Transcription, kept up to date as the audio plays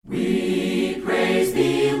Praise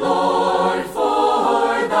thee, Lord,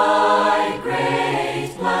 for thy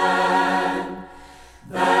great plan,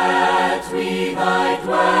 that we thy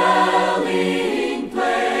dwelling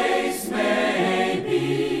place may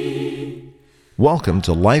be. Welcome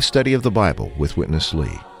to Life Study of the Bible with Witness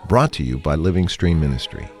Lee, brought to you by Living Stream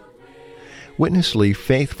Ministry. Witness Lee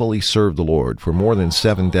faithfully served the Lord for more than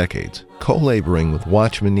 7 decades, co-laboring with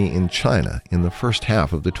Watchman Nee in China in the first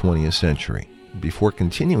half of the 20th century, before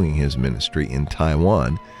continuing his ministry in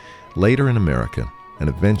Taiwan, later in America, and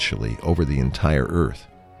eventually over the entire earth.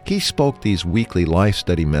 He spoke these weekly life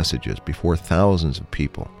study messages before thousands of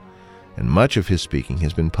people, and much of his speaking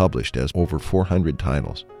has been published as over 400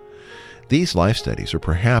 titles. These life studies are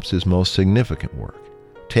perhaps his most significant work,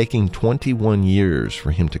 taking 21 years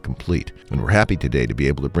for him to complete, and we're happy today to be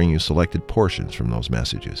able to bring you selected portions from those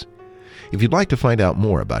messages. If you'd like to find out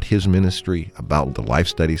more about his ministry, about the life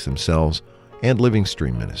studies themselves, and Living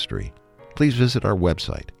Stream Ministry, please visit our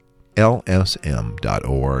website, lsm.org.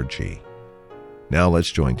 Now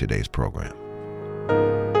let's join today's program.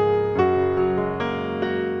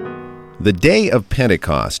 The day of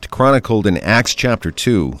Pentecost, chronicled in Acts chapter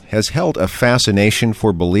 2, has held a fascination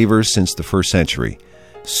for believers since the first century.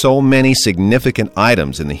 So many significant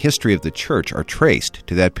items in the history of the church are traced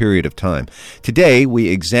to that period of time. Today, we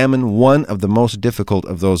examine one of the most difficult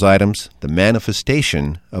of those items, the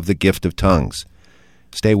manifestation of the gift of tongues.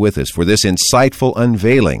 Stay with us for this insightful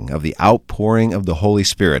unveiling of the outpouring of the Holy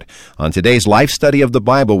Spirit on today's Life Study of the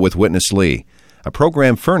Bible with Witness Lee, a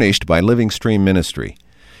program furnished by Living Stream Ministry.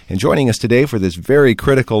 And joining us today for this very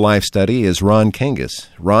critical life study is Ron Kangas.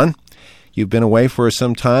 Ron, you've been away for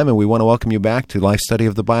some time, and we want to welcome you back to Life Study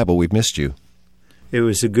of the Bible. We've missed you. It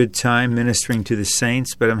was a good time ministering to the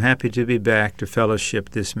saints, but I'm happy to be back to fellowship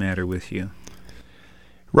this matter with you.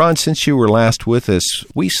 Ron, since you were last with us,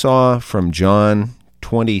 we saw from John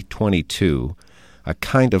 20:22 a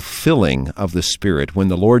kind of filling of the Spirit when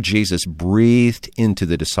the Lord Jesus breathed into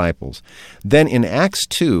the disciples. Then in Acts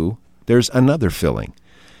 2, there's another filling.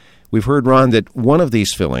 We've heard, Ron, that one of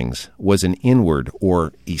these fillings was an inward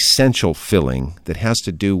or essential filling that has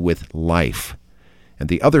to do with life. And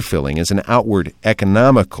the other filling is an outward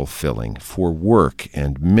economical filling for work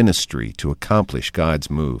and ministry to accomplish God's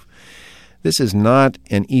move. This is not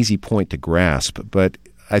an easy point to grasp, but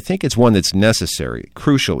I think it's one that's necessary,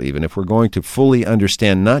 crucial even, if we're going to fully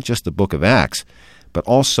understand not just the book of Acts, but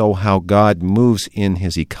also how God moves in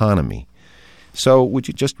his economy. So would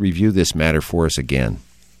you just review this matter for us again?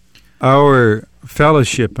 Our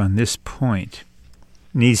fellowship on this point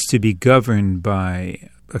needs to be governed by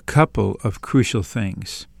a couple of crucial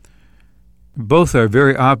things. Both are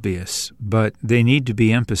very obvious, but they need to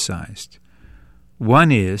be emphasized.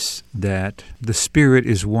 One is that the Spirit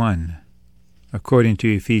is one. According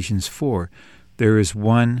to Ephesians 4, there is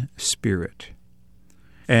one Spirit.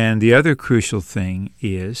 And the other crucial thing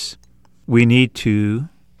is we need to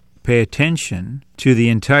pay attention to the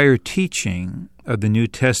entire teaching of the New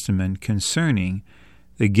Testament concerning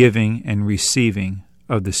the giving and receiving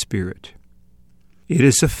of the Spirit. It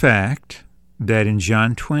is a fact that in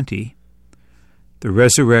John 20, the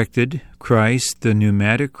resurrected Christ, the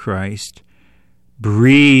pneumatic Christ,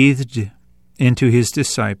 breathed into his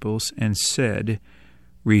disciples and said,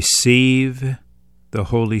 "Receive the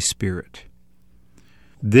Holy Spirit."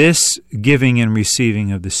 This giving and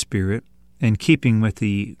receiving of the Spirit, in keeping with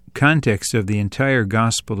the context of the entire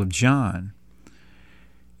Gospel of John,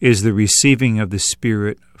 is the receiving of the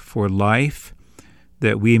Spirit for life,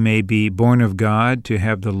 that we may be born of God to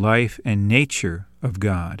have the life and nature of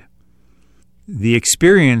God. The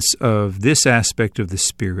experience of this aspect of the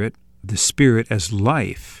Spirit as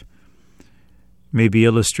life, may be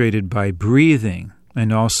illustrated by breathing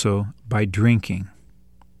and also by drinking.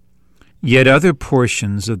 Yet other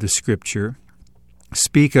portions of the Scripture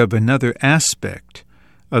speak of another aspect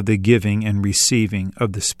of the giving and receiving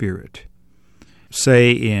of the Spirit.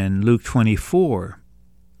 Say in Luke 24,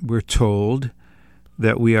 we're told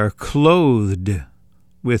that we are clothed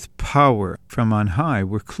with power from on high.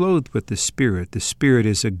 We're clothed with the Spirit. The Spirit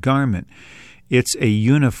is a garment. It's a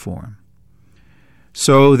uniform.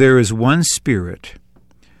 So there is one Spirit,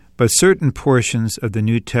 but certain portions of the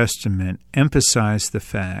New Testament emphasize the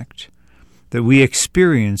fact that we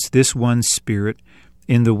experience this one Spirit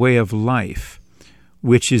in the way of life,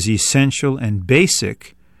 which is essential and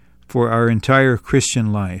basic for our entire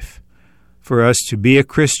Christian life. For us to be a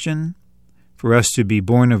Christian, for us to be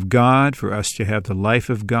born of God, for us to have the life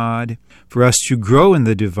of God, for us to grow in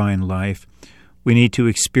the divine life, we need to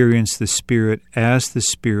experience the Spirit as the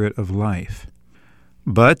Spirit of life.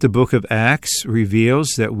 But the book of Acts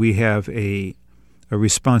reveals that we have a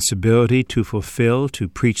responsibility to fulfill, to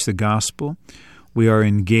preach the gospel. We are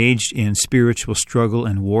engaged in spiritual struggle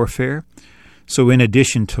and warfare. So in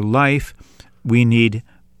addition to life, we need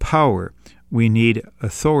power. We need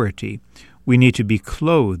authority. We need to be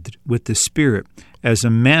clothed with the Spirit as a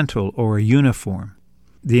mantle or a uniform.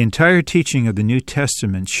 The entire teaching of the New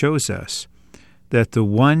Testament shows us that the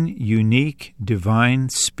one unique divine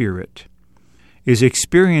Spirit is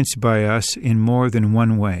experienced by us in more than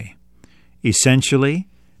one way. Essentially,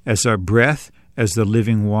 as our breath, as the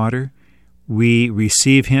living water, we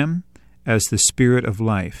receive Him as the Spirit of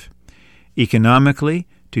life. Economically,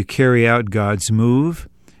 to carry out God's move,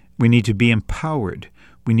 we need to be empowered.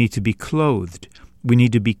 We need to be clothed. We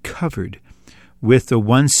need to be covered with the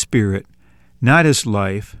one Spirit, not as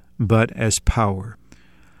life, but as power.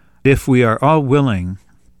 If we are all willing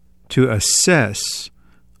to assess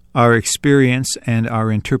our experience and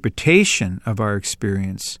our interpretation of our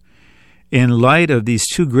experience in light of these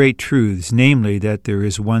two great truths, namely that there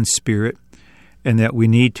is one Spirit and that we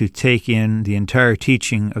need to take in the entire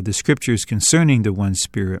teaching of the Scriptures concerning the one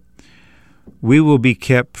Spirit, we will be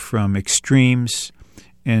kept from extremes,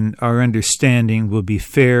 and our understanding will be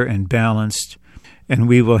fair and balanced, and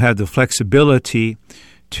we will have the flexibility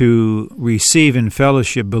to receive in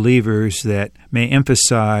fellowship believers that may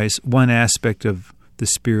emphasize one aspect of the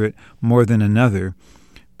Spirit more than another,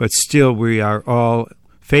 but still we are all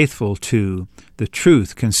faithful to the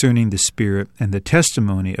truth concerning the Spirit and the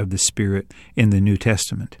testimony of the Spirit in the New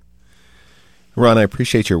Testament. Ron, I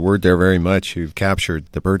appreciate your word there very much. You've captured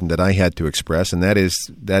the burden that I had to express, and that is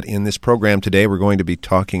that in this program today we're going to be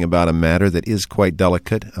talking about a matter that is quite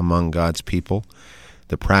delicate among God's people.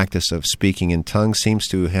 The practice of speaking in tongues seems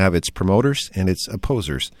to have its promoters and its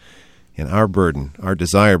opposers. And our burden, our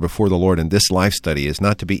desire before the Lord in this life study is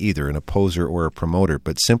not to be either an opposer or a promoter,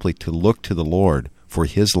 but simply to look to the Lord for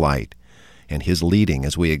His light and His leading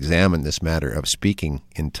as we examine this matter of speaking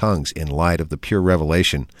in tongues in light of the pure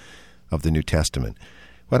revelation of the New Testament.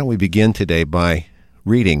 Why don't we begin today by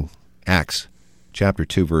reading Acts chapter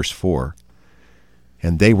 2, verse 4.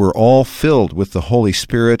 And they were all filled with the Holy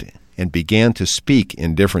Spirit and began to speak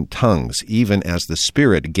in different tongues, even as the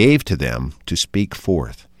Spirit gave to them to speak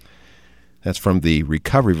forth. That's from the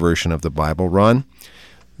Recovery Version of the Bible. Ron,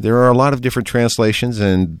 there are a lot of different translations,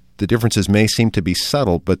 and the differences may seem to be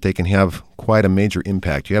subtle, but they can have quite a major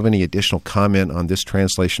impact. Do you have any additional comment on this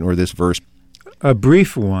translation or this verse? A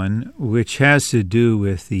brief one, which has to do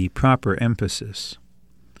with the proper emphasis.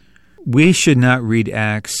 We should not read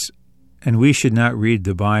Acts, and we should not read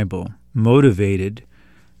the Bible motivated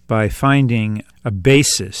by finding a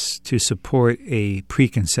basis to support a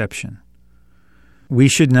preconception. We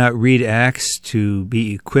should not read Acts to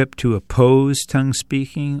be equipped to oppose tongue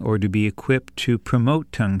speaking or to be equipped to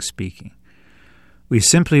promote tongue speaking. We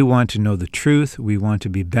simply want to know the truth, we want to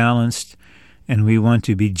be balanced, and we want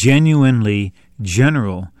to be genuinely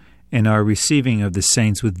general in our receiving of the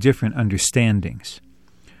saints with different understandings.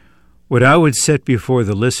 What I would set before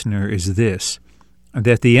the listener is this,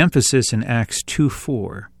 that the emphasis in Acts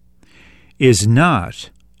 2:4 is not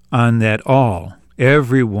on that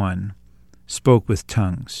everyone, spoke with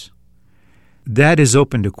tongues. That is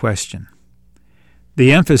open to question.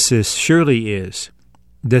 The emphasis surely is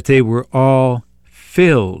that they were all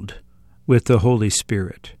filled with the Holy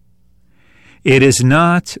Spirit. It is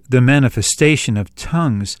not the manifestation of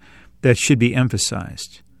tongues that should be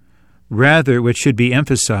emphasized. Rather, what should be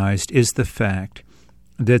emphasized is the fact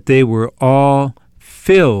that they were all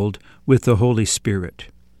filled with the Holy Spirit.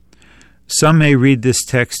 Some may read this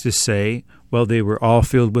text to say, well, they were all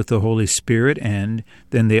filled with the Holy Spirit, and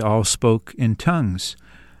then they all spoke in tongues.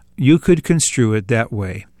 You could construe it that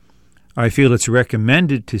way. I feel it's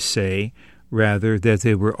recommended to say, rather, that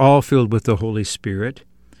they were all filled with the Holy Spirit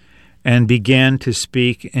and began to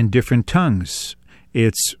speak in different tongues.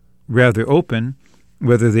 It's rather open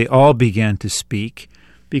whether they all began to speak,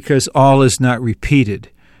 because all is not repeated.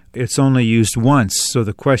 It's only used once, so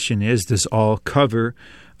the question is, does all cover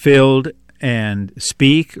filled and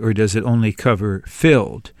speak, or does it only cover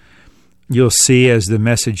filled? You'll see as the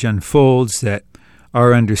message unfolds that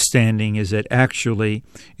our understanding is that actually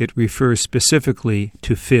it refers specifically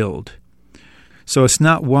to filled. So it's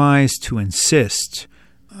not wise to insist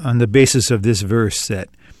on the basis of this verse that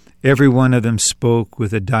every one of them spoke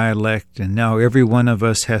with a dialect, and now every one of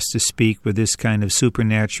us has to speak with this kind of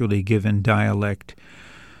supernaturally given dialect.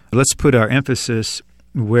 Let's put our emphasis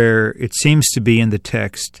where it seems to be in the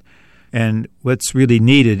text, and what's really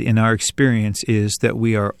needed in our experience is that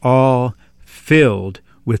we are all filled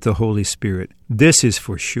with the Holy Spirit. This is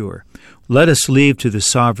for sure. Let us leave to the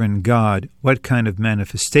sovereign God what kind of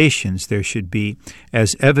manifestations there should be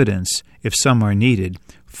as evidence, if some are needed,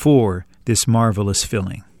 for this marvelous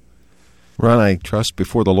filling. Ron, I trust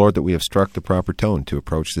before the Lord that we have struck the proper tone to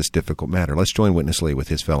approach this difficult matter. Let's join Witness Lee with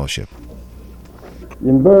his fellowship.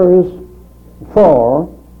 In verse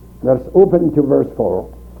 4, let's open to verse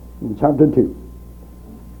 4 in chapter 2.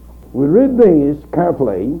 We read these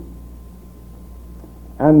carefully,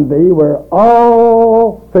 and they were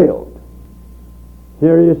all filled.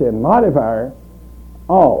 Here is a modifier,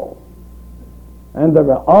 all. And they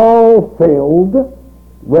were all filled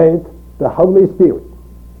with the Holy Spirit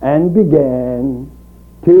and began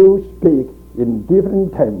to speak in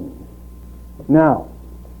different tongues. Now,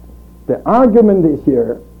 the argument is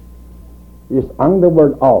here is on the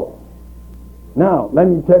word all. Now, let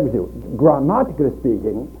me check with you. Grammatically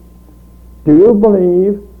speaking, do you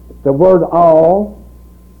believe the word all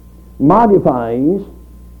modifies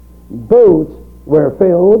both were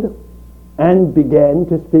filled and began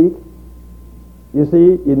to speak? You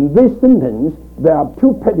see, in this sentence, there are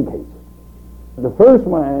two predicates. The first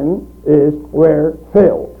one is were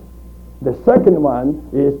filled. The second one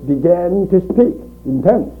is began to speak in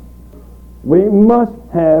tongues. We must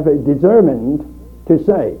have a discernment to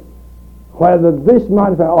say whether this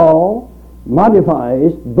modifier all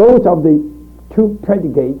modifies both of the two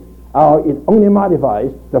predicates or it only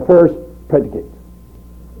modifies the first predicate.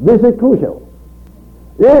 This is crucial.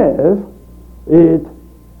 If it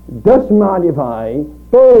does modify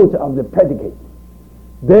both of the predicates,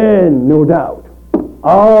 then no doubt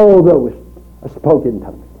all those are spoken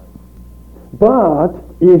tongues. But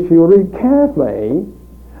if you read carefully,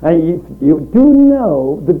 and if you do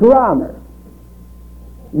know the grammar,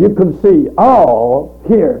 you can see all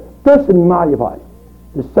here doesn't modify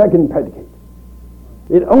the second predicate.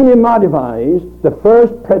 It only modifies the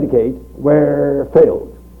first predicate were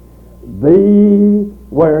filled. They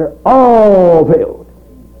were all filled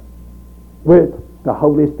with the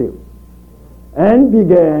Holy Spirit and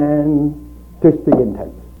began to speak in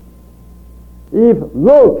tongues. If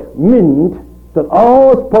Luke meant that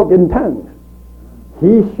all spoke in tongues,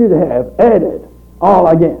 he should have added all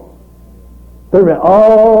again. They were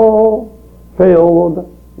all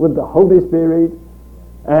filled with the Holy Spirit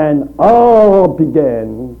and all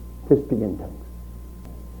began to speak in tongues.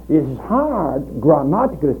 It is hard,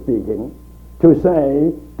 grammatically speaking, to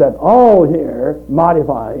say that all here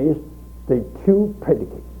modifies the two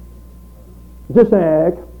predicates. Just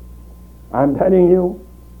like I'm telling you,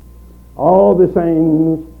 all the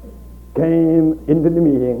saints came into the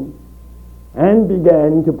meeting and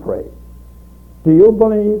began to pray. Do you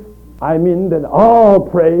believe? I mean that all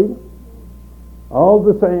prayed. All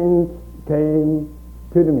the saints came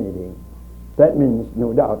to the meeting. That means,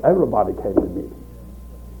 no doubt, everybody came to the meeting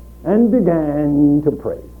and began to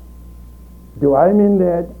pray. Do I mean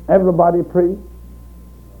that everybody prayed?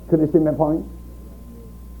 Could you see my point?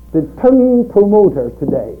 The tongue promoters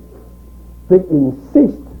today, they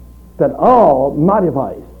insist that all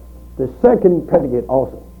modifies the second predicate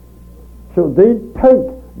also. So they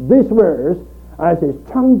take this verse as a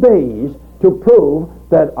strong base to prove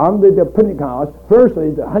that on the Pentecost,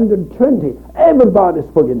 firstly the 120, everybody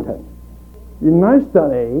spoke in tongues. In my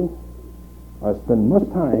study, I spend much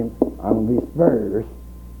time on this verse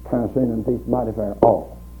concerning this modifier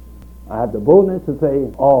all. I have the boldness to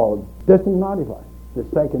say all doesn't modify the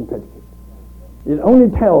second predicate. It only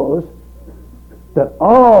tells that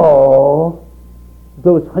all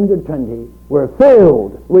those 120 were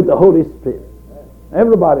filled with the Holy Spirit.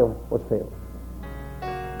 Everybody was filled.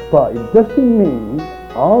 But it doesn't mean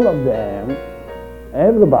all of them,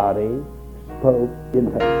 everybody spoke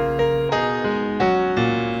in tongues.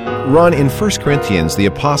 Ron, in 1 Corinthians, the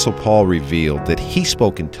Apostle Paul revealed that he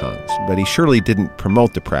spoke in tongues, but he surely didn't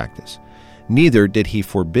promote the practice. Neither did he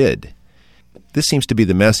forbid. This seems to be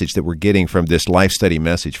the message that we're getting from this life study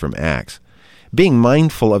message from Acts. Being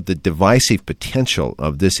mindful of the divisive potential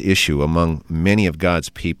of this issue among many of God's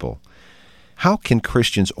people, how can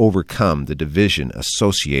Christians overcome the division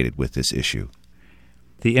associated with this issue?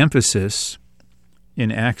 The emphasis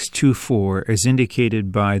in Acts 2:4, as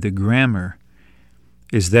indicated by the grammar,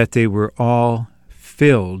 is that they were all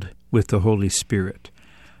filled with the Holy Spirit,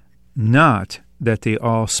 not that they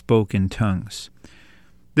all spoke in tongues.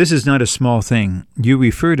 This is not a small thing. You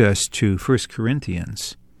referred us to 1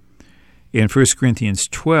 Corinthians. In 1 Corinthians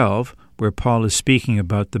 12, where Paul is speaking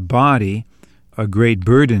about the body, a great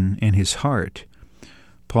burden in his heart,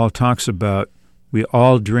 Paul talks about we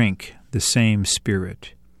all drink the same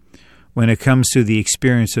Spirit. When it comes to the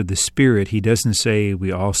experience of the Spirit, he doesn't say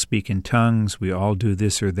we all speak in tongues, we all do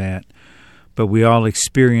this or that, but we all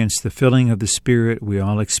experience the filling of the Spirit, we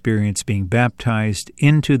all experience being baptized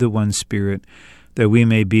into the one Spirit, that we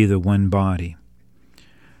may be the one body.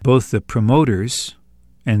 Both the promoters,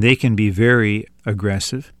 and they can be very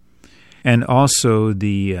aggressive, and also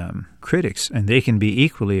the critics, and they can be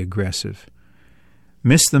equally aggressive,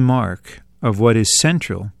 miss the mark of what is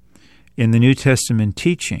central in the New Testament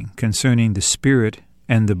teaching concerning the spirit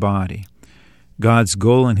and the body. God's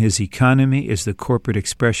goal in his economy is the corporate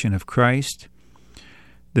expression of Christ.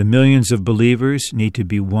 The millions of believers need to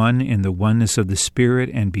be one in the oneness of the Spirit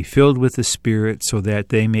and be filled with the Spirit so that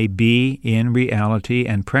they may be, in reality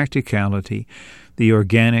and practicality, the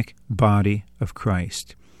organic body of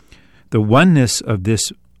Christ. The oneness of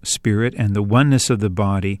this Spirit and the oneness of the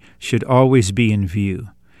body should always be in view.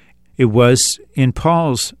 It was in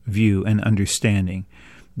Paul's view and understanding.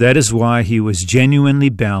 That is why he was genuinely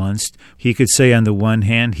balanced. He could say on the one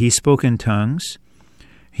hand, he spoke in tongues.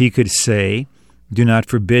 He could say, do not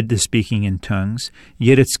forbid the speaking in tongues.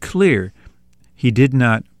 Yet it's clear he did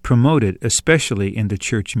not promote it, especially in the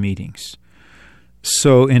church meetings.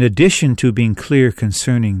 So in addition to being clear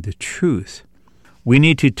concerning the truth, we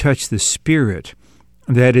need to touch the spirit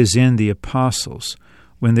that is in the apostles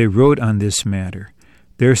when they wrote on this matter.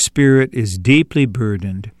 Their spirit is deeply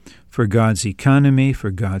burdened for God's economy,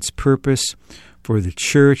 for God's purpose, for the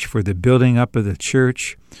church, for the building up of the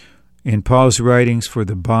church, in Paul's writings for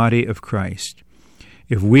the body of Christ.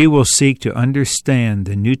 If we will seek to understand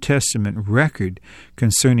the New Testament record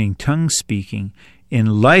concerning tongue speaking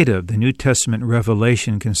in light of the New Testament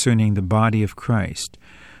revelation concerning the body of Christ,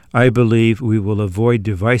 I believe we will avoid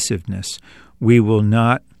divisiveness. We will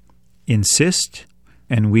not insist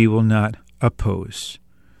and we will not oppose,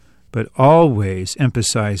 but always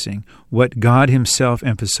emphasizing what God himself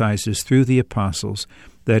emphasizes through the apostles,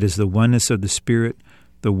 that is the oneness of the Spirit,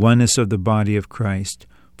 the oneness of the body of Christ,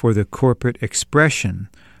 for the corporate expression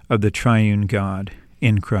of the triune God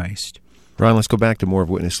in Christ. Ron, let's go back to more of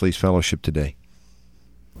Witness Lee's fellowship today.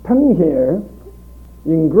 Tongue here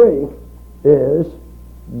in Greek is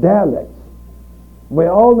dialects. We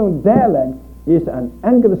all know dialect is an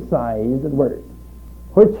anglicized word,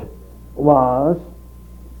 which was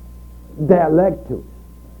dialectos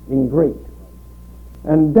in Greek.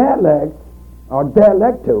 And dialect or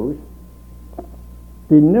dialectos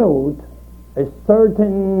denote a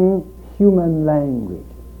certain human language,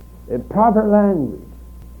 a proper language.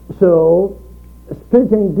 So,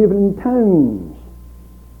 speaking different tongues,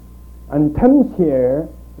 and tongues here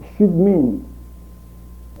should mean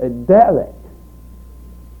a dialect,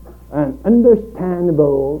 an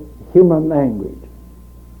understandable human language.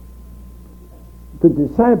 The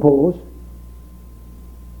disciples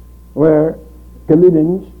were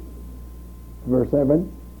Galileans, verse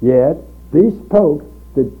 7, yet they spoke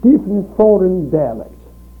the different foreign dialects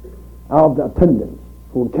of the attendants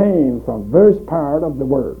who came from various parts of the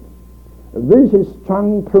world. This is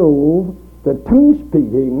strong proof that tongue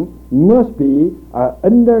speaking must be an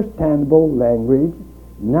understandable language,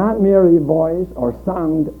 not merely voice or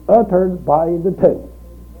sound uttered by the tongue.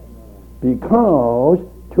 Because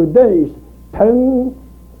today's tongue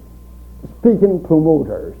speaking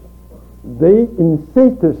promoters, they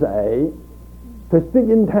insist to say to speak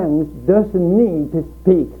in tongues doesn't need to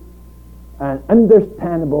speak an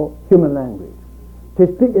understandable human language. To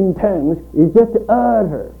speak in tongues is just to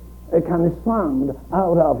utter a kind of sound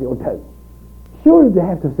out of your tongue. Surely they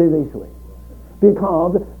have to say this way,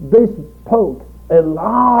 because they spoke a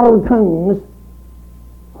lot of tongues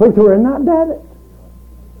which were not dialects,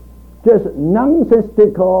 just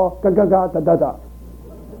nonsensical ga-ga-ga-da-da-da.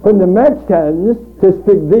 When the Mexicans to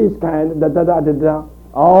speak this kind da-da-da-da-da,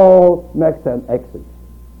 all Mexican accents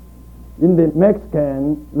in the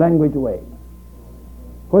Mexican language way.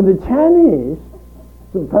 When the Chinese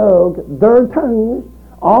spoke their tongues,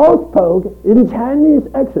 all spoke in Chinese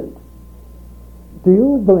accent. Do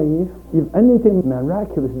you believe if anything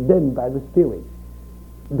miraculous is done by the Spirit,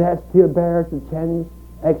 that still bears the Chinese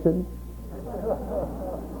accent?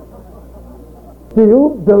 Do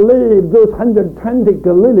you believe those 120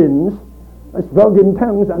 Galileans spoke in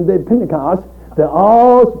tongues on the Pentecost? They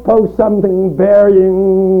all spoke something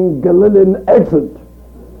bearing Galilean accent.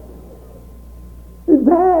 If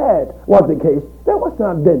that was the case, that was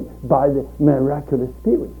not done by the miraculous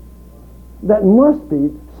Spirit. That must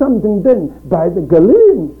be something done by the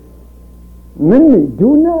Galileans. Many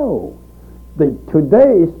do know that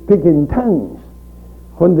today speak in tongues.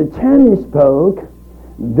 When the Chinese spoke,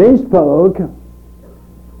 they spoke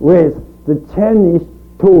with the Chinese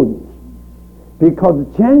tones, because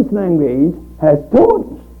the Chinese language has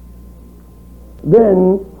tones.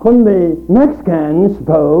 Then when the Mexicans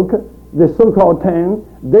spoke the so-called tongue,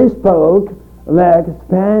 they spoke like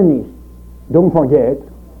Spanish. Don't forget,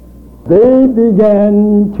 they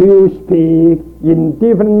began to speak in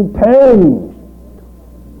different tongues.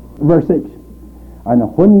 Verse 6,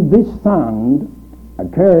 and when this sound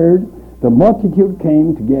occurred, The multitude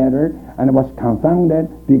came together and was confounded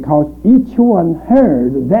because each one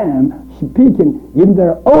heard them speaking in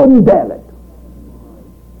their own dialect.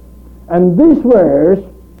 And this verse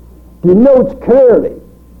denotes clearly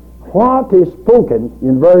what is spoken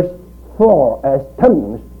in verse 4 as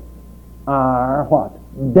tongues are what?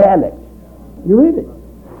 Dialects. You read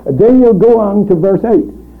it. Then you go on to verse 8.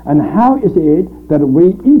 And how is it that we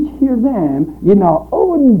each hear them in our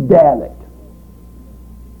own dialect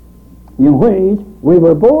in which we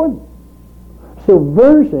were born? So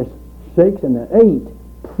verses 6 and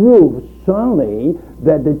 8 prove strongly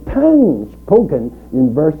that the tongues spoken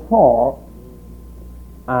in verse 4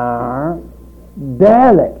 are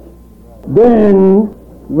dialects. Then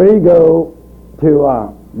we go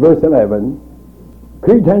to verse 11.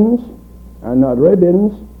 Cretans and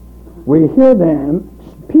Arabians, we hear them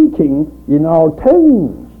speaking in our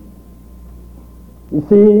tongues. You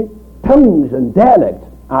see, tongues and dialects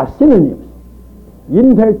are synonyms,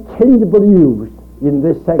 interchangeable use in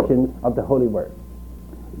this section of the Holy Word.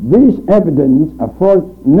 This evidence affords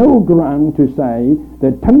no ground to say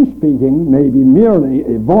that tongue speaking may be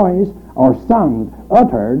merely a voice or sound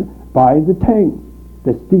uttered by the tongue,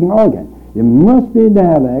 the speaking organ. It must be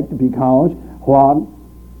dialect because what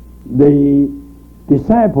the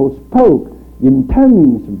disciples spoke in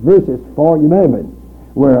tongues, verses 4:11,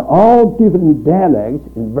 were all different dialects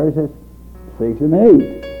in verses 6 and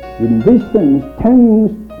 8. In this sense,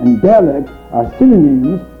 tongues and dialects are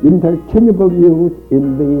synonyms, interchangeable use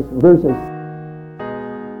in these verses.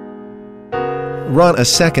 Ron, a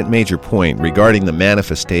second major point regarding the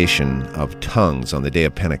manifestation of tongues on the day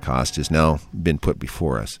of Pentecost has now been put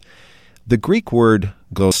before us. The Greek word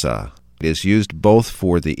glossa is used both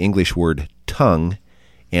for the English word tongue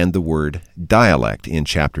and the word dialect in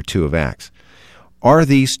chapter 2 of Acts. Are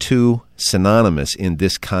these two synonymous in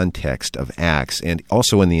this context of Acts and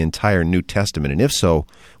also in the entire New Testament? And if so,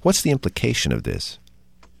 what's the implication of this?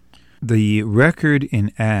 The record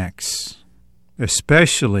in Acts,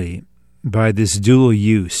 especially by this dual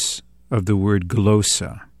use of the word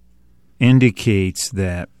glossa, indicates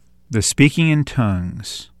that the speaking in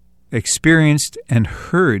tongues experienced and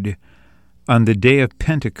heard on the day of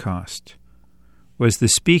Pentecost was the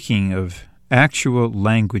speaking of actual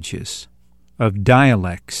languages, of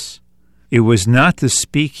dialects. It was not the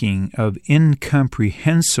speaking of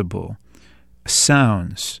incomprehensible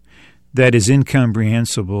sounds that is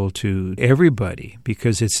incomprehensible to everybody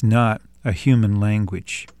because it's not a human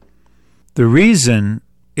language. The reason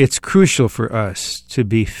it's crucial for us to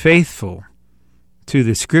be faithful to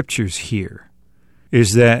the Scriptures here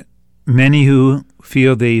is that many who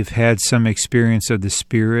feel they've had some experience of the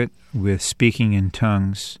Spirit with speaking in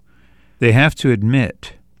tongues, they have to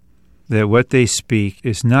admit that what they speak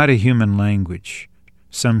is not a human language.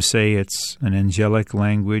 Some say it's an angelic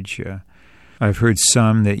language. I've heard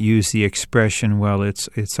some that use the expression, well,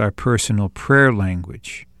 it's our personal prayer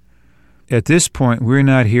language. At this point, we're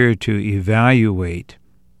not here to evaluate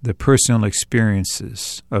the personal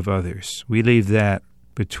experiences of others. We leave that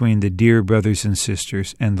between the dear brothers and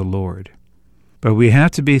sisters and the Lord. But we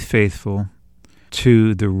have to be faithful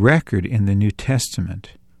to the record in the New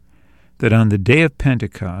Testament that on the day of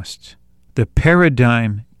Pentecost, the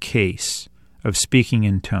paradigm case of speaking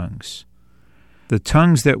in tongues, the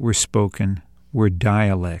tongues that were spoken were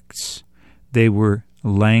dialects. They were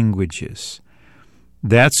languages.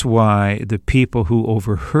 That's why the people who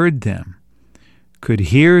overheard them could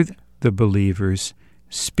hear the believers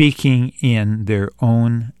speaking in their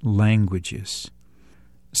own languages.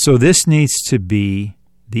 So this needs to be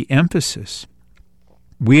the emphasis.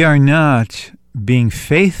 We are not being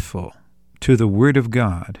faithful to the Word of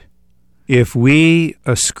God if we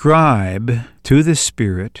ascribe to the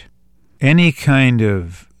Spirit any kind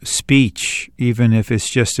of speech, even if it's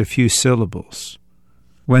just a few syllables,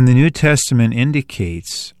 when the New Testament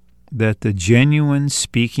indicates that the genuine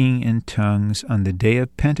speaking in tongues on the day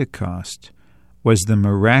of Pentecost was the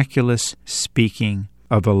miraculous speaking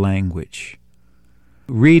of a language.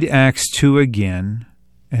 Read Acts 2 again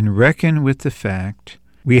and reckon with the fact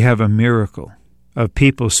we have a miracle of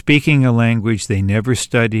people speaking a language they never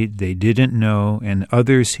studied, they didn't know, and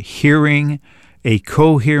others hearing a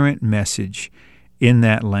coherent message in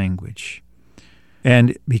that language.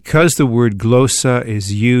 And because the word glossa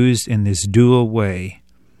is used in this dual way,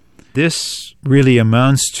 this really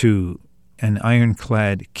amounts to an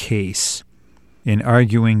ironclad case in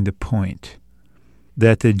arguing the point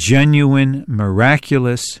that the genuine,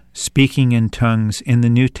 miraculous speaking in tongues in the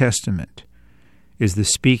New Testament is the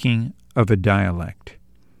speaking of a dialect.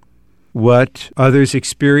 What others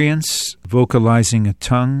experience, vocalizing a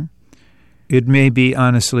tongue, it may be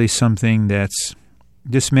honestly something that's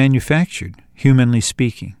just manufactured, humanly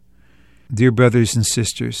speaking. Dear brothers and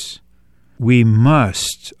sisters, we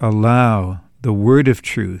must allow the Word of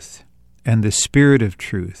truth and the Spirit of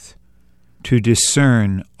truth to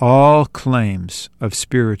discern all claims of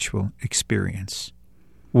spiritual experience.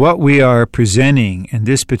 What we are presenting in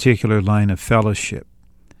this particular line of fellowship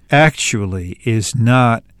actually is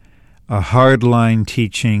not a hardline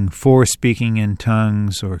teaching for speaking in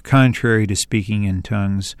tongues or contrary to speaking in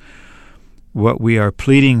tongues. What we are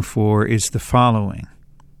pleading for is the following: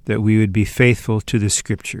 that we would be faithful to the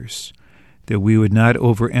Scriptures, that we would not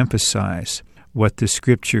overemphasize what the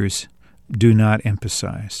Scriptures do not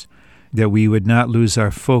emphasize, that we would not lose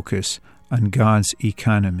our focus on God's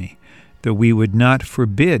economy, that we would not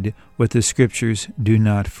forbid what the Scriptures do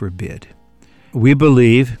not forbid. We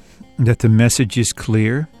believe that the message is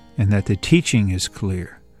clear and that the teaching is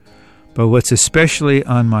clear. But what's especially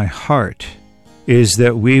on my heart is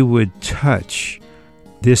that we would touch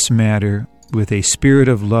this matter with a spirit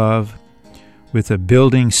of love, with a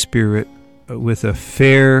building spirit, with a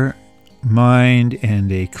fair mind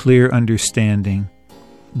and a clear understanding.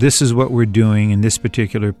 This is what we're doing in this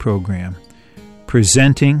particular program,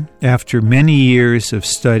 presenting, after many years of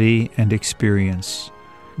study and experience,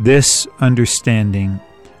 this understanding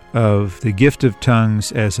of the gift of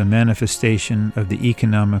tongues as a manifestation of the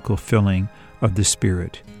economical filling of the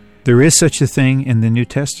Spirit. There is such a thing in the New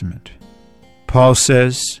Testament. Paul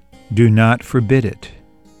says, do not forbid it.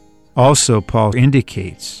 Also, Paul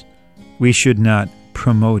indicates we should not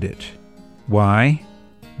promote it. Why?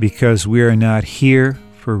 Because we are not here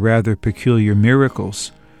for rather peculiar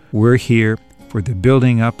miracles. We're here for the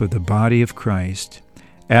building up of the body of Christ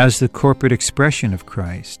as the corporate expression of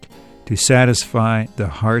Christ to satisfy the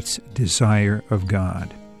heart's desire of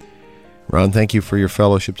God. Ron, thank you for your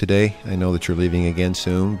fellowship today. I know that you're leaving again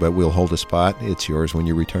soon, but we'll hold a spot. It's yours when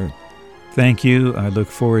you return. Thank you. I look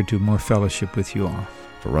forward to more fellowship with you all.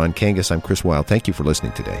 For Ron Kangas, I'm Chris Wilde. Thank you for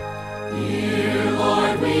listening today. Dear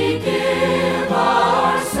Lord, we give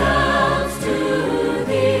ourselves to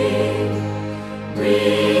Thee.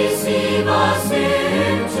 Receive us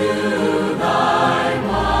into Thy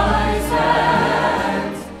wise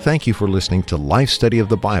hands. Thank you for listening to Life Study of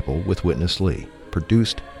the Bible with Witness Lee,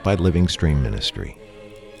 produced by Living Stream Ministry.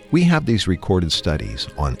 We have these recorded studies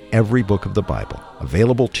on every book of the Bible,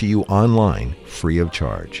 available to you online, free of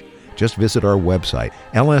charge. Just visit our website,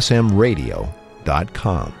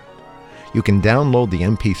 lsmradio.com. You can download the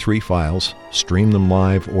MP3 files, stream them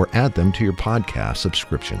live, or add them to your podcast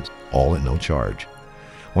subscriptions, all at no charge.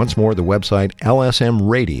 Once more, the website,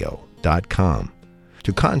 lsmradio.com.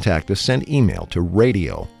 To contact us, send email to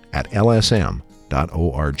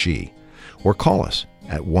radio@lsm.org or call us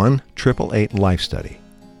at 1-888-LIFE-STUDY.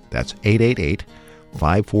 That's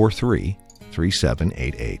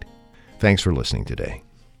 888-543-3788. Thanks for listening today.